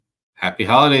Happy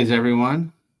holidays,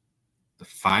 everyone. The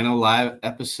final live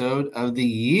episode of the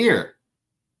year.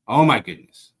 Oh my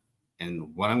goodness.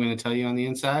 And what I'm going to tell you on the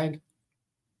inside,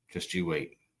 just you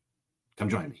wait. Come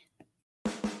join me.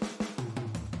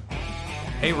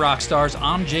 Hey rock stars,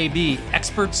 I'm JB,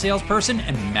 expert salesperson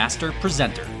and master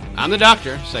presenter. I'm the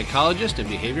doctor, psychologist, and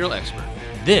behavioral expert.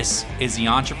 This is the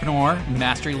Entrepreneur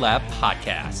Mastery Lab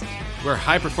podcast. We're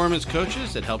high-performance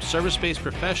coaches that help service-based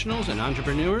professionals and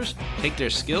entrepreneurs take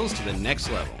their skills to the next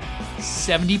level.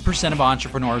 70% of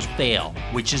entrepreneurs fail,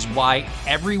 which is why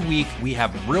every week we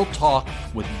have real talk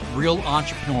with real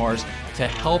entrepreneurs to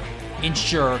help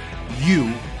ensure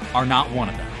you are not one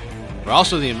of them. We're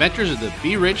also the inventors of the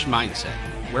Be Rich mindset,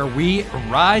 where we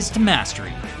rise to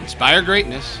mastery, inspire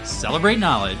greatness, celebrate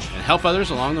knowledge, and help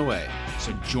others along the way.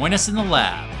 So join us in the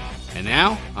lab. And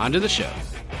now, on to the show.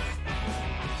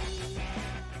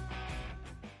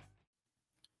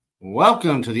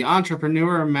 Welcome to the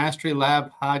Entrepreneur Mastery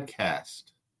Lab podcast.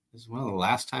 This is one of the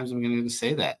last times I'm going to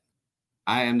say that.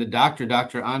 I am the doctor,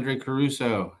 Dr. Andre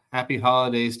Caruso. Happy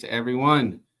holidays to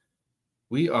everyone.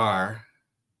 We are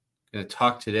going to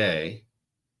talk today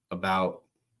about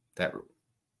that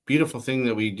beautiful thing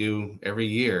that we do every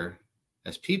year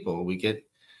as people. We get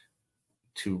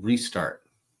to restart.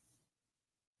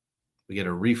 We get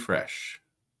a refresh.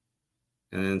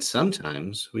 And then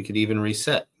sometimes we could even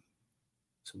reset.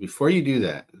 So before you do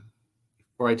that,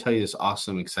 before I tell you this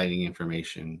awesome, exciting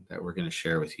information that we're going to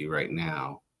share with you right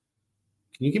now,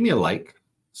 can you give me a like,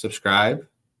 subscribe,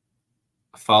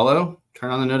 a follow, turn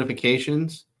on the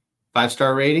notifications,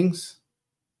 5-star ratings,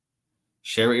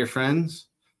 share with your friends?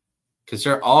 Because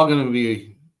they're all going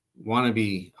to want to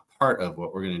be a part of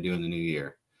what we're going to do in the new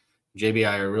year. JB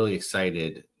and I are really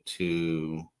excited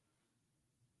to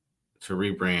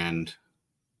rebrand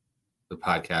the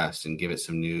podcast and give it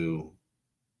some new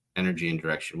energy and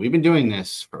direction. We've been doing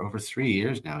this for over 3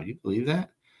 years now. Do you believe that?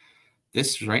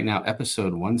 This is right now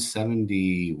episode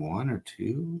 171 or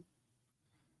 2.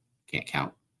 Can't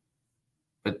count.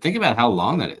 But think about how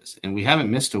long that is. And we haven't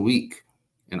missed a week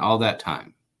in all that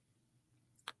time.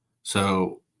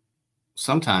 So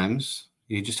sometimes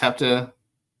you just have to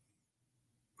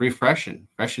freshen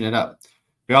it up.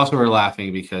 We also were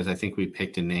laughing because I think we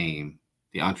picked a name,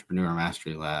 the Entrepreneur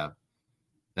Mastery Lab,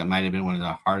 that might have been one of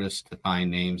the hardest to find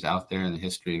names out there in the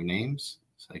history of names.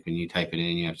 It's like when you type it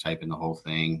in, you have to type in the whole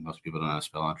thing. Most people don't know how to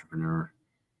spell entrepreneur.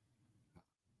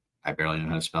 I barely know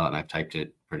how to spell it, and I've typed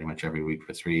it pretty much every week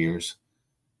for 3 years.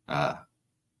 And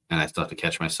I still have to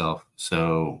catch myself.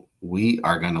 So we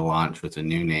are going to launch with a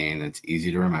new name that's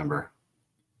easy to remember,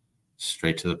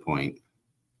 straight to the point,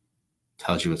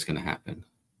 tells you what's going to happen.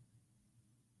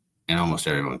 And almost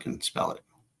everyone can spell it.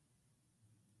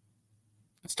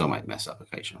 I still might mess up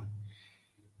occasionally.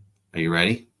 Are you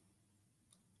ready?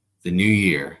 The new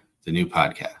year, the new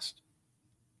podcast.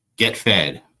 Get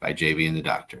Fed by JB and the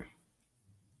Doctor.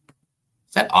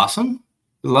 Is that awesome?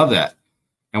 I love that.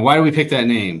 And why do we pick that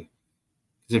name?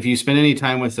 Because if you spend any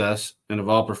time with us in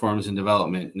Evolve Performance and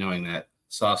Development, knowing that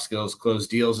soft skills, close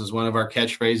deals is one of our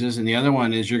catchphrases, and the other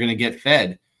one is you're going to get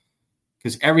fed.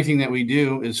 Because everything that we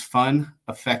do is fun,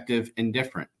 effective, and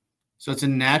different. So it's a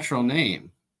natural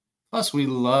name. Plus, we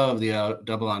love the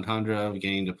double entendre of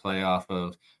getting to play off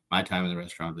of my time in the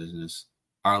restaurant business,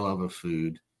 our love of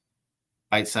food,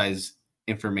 bite-sized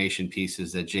information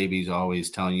pieces that JB's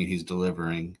always telling you he's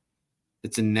delivering.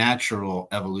 It's a natural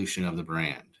evolution of the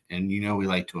brand. And you know we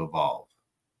like to evolve.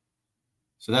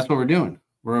 So that's what we're doing.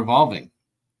 We're evolving.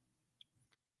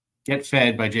 Get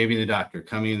Fed by JB the Doctor,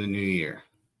 coming in the new year.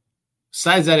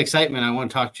 Besides that excitement, I want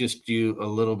to talk just to you a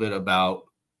little bit about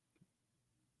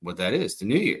what that is, the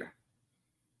new year.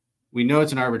 We know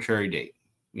it's an arbitrary date.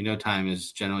 We know time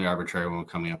is generally arbitrary when we're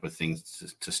coming up with things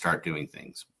to start doing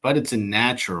things. But it's a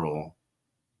natural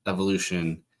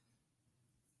evolution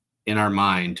in our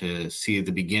mind to see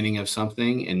the beginning of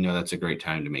something and know that's a great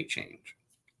time to make change.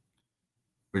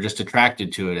 We're just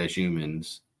attracted to it as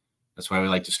humans. That's why we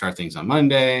like to start things on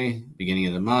Monday, beginning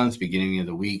of the month, beginning of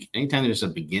the week. Anytime there's a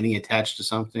beginning attached to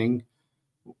something,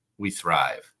 we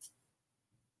thrive.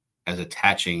 As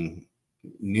attaching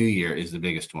New Year is the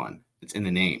biggest one. It's in the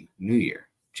name, New Year,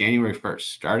 January 1st,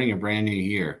 starting a brand new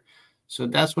year. So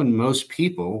that's when most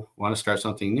people want to start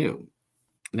something new.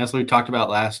 And that's what we talked about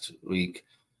last week.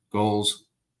 Goals,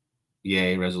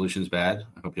 yay, resolutions bad.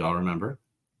 I hope you all remember.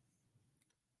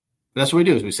 But that's what we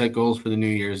do is we set goals for the New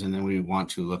Year's, and then we want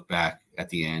to look back at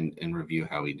the end and review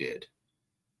how we did.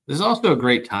 This is also a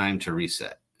great time to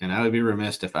reset. And I would be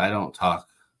remiss if I don't talk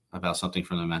about something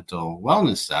from the mental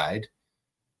wellness side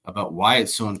about why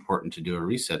it's so important to do a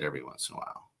reset every once in a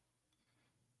while.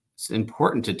 It's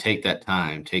important to take that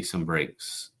time, take some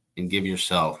breaks, and give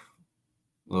yourself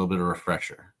a little bit of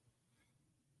refresher.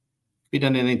 Be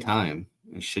done at any time.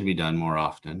 It should be done more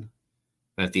often.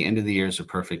 But at the end of the year is the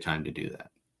perfect time to do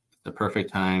that. It's the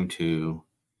perfect time to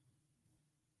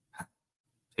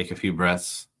take a few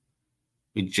breaths.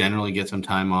 We generally get some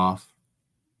time off.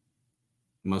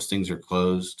 Most things are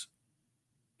closed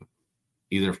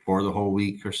either for the whole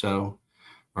week or so,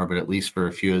 or but at least for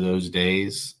a few of those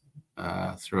days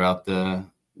throughout the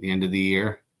end of the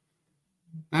year.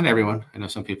 Not everyone. I know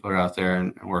some people are out there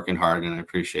and working hard, and I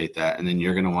appreciate that. And then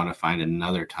you're going to want to find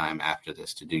another time after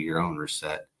this to do your own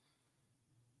reset.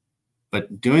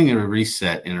 But doing a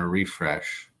reset and a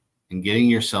refresh and getting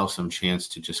yourself some chance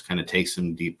to just kind of take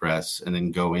some deep breaths and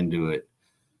then go into it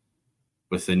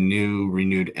with a new,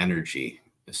 renewed energy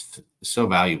is so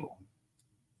valuable.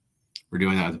 We're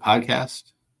doing that with the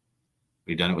podcast.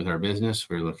 We've done it with our business.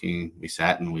 We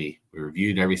sat and we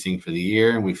reviewed everything for the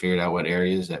year, and we figured out what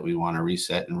areas that we want to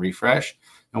reset and refresh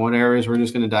and what areas we're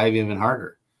just going to dive even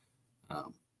harder.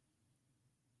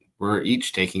 We're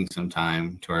each taking some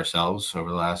time to ourselves over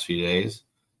the last few days,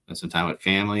 and some time with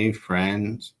family,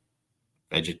 friends,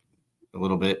 a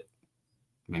little bit,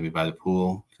 maybe by the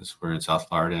pool, because we're in South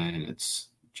Florida and it's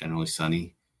generally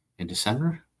sunny in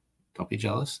December. Don't be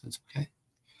jealous. It's okay.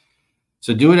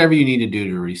 So do whatever you need to do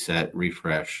to reset,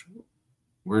 refresh.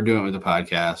 We're doing it with the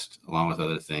podcast, along with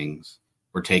other things.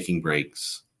 We're taking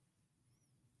breaks.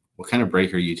 What kind of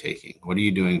break are you taking? What are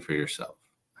you doing for yourself?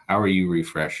 How are you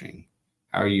refreshing?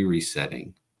 How are you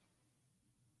resetting?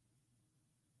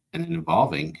 And then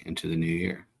evolving into the new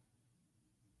year.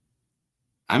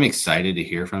 I'm excited to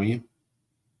hear from you.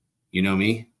 You know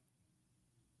me.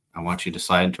 I want you to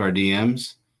slide into our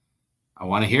DMs. I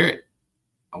want to hear it.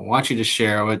 I want you to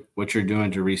share what you're doing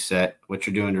to reset, what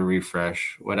you're doing to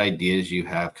refresh, what ideas you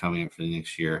have coming up for the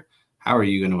next year. How are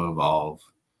you going to evolve?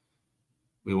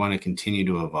 We want to continue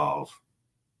to evolve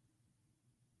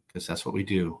because that's what we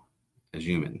do as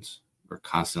humans. We're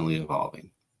constantly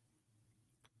evolving.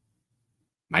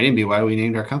 Might even be why we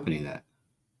named our company that,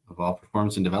 Evolve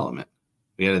Performance and Development.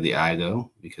 We added the I,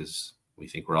 though, because we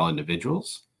think we're all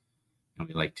individuals and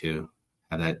we like to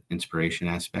have that inspiration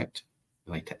aspect.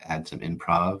 We like to add some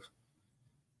improv.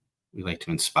 We like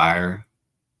to inspire.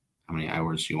 How many I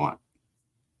words do you want?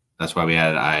 That's why we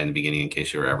added I in the beginning, in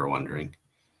case you were ever wondering.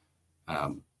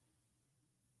 But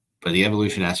the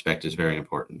evolution aspect is very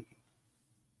important.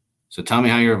 So tell me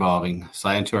how you're evolving.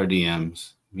 Slide into our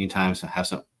DMs. Meantime, have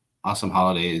some awesome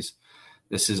holidays.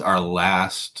 This is our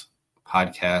last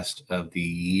podcast of the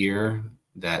year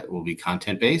that will be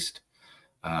content-based.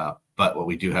 But what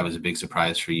we do have is a big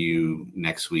surprise for you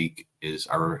next week is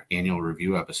our annual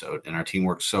review episode. And our team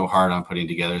worked so hard on putting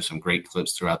together some great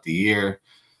clips throughout the year,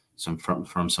 some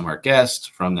from some of our guests,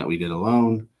 from that we did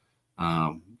alone,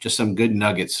 just some good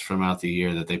nuggets from out the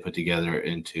year that they put together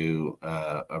into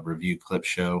a review clip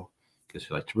show, because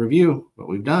we like to review what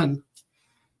we've done.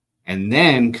 And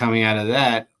then coming out of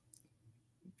that,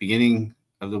 beginning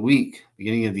of the week,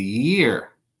 beginning of the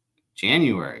year,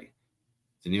 January,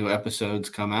 the new episodes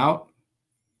come out.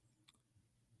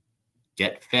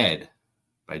 Get Fed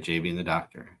by JB and the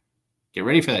Doctor. Get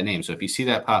ready for that name. So if you see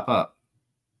that pop up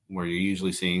where you're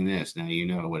usually seeing this, now you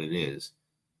know what it is.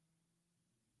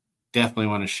 Definitely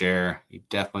want to share. You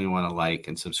definitely want to like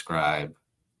and subscribe.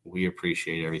 We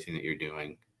appreciate everything that you're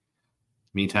doing.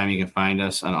 Meantime, you can find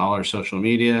us on all our social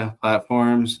media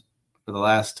platforms. For the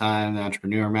last time, the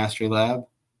Entrepreneur Mastery Lab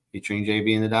featuring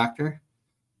JB and the Doctor.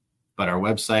 But our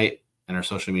website and our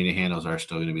social media handles are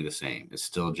still going to be the same. It's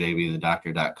still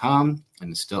jbandthedoctor.com, and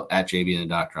it's still at JB and the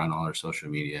Doctor on all our social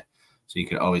media. So you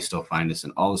can always still find us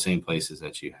in all the same places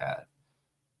that you had.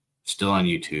 Still on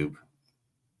YouTube.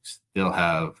 Still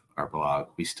have our blog.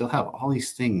 We still have all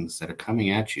these things that are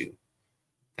coming at you.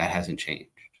 That hasn't changed.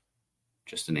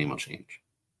 Just the name will change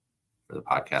for the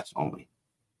podcast only.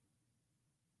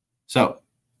 So,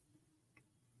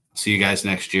 see you guys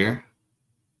next year.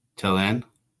 Till then,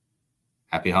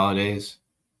 happy holidays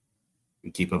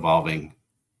and keep evolving.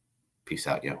 Peace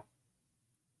out, yo.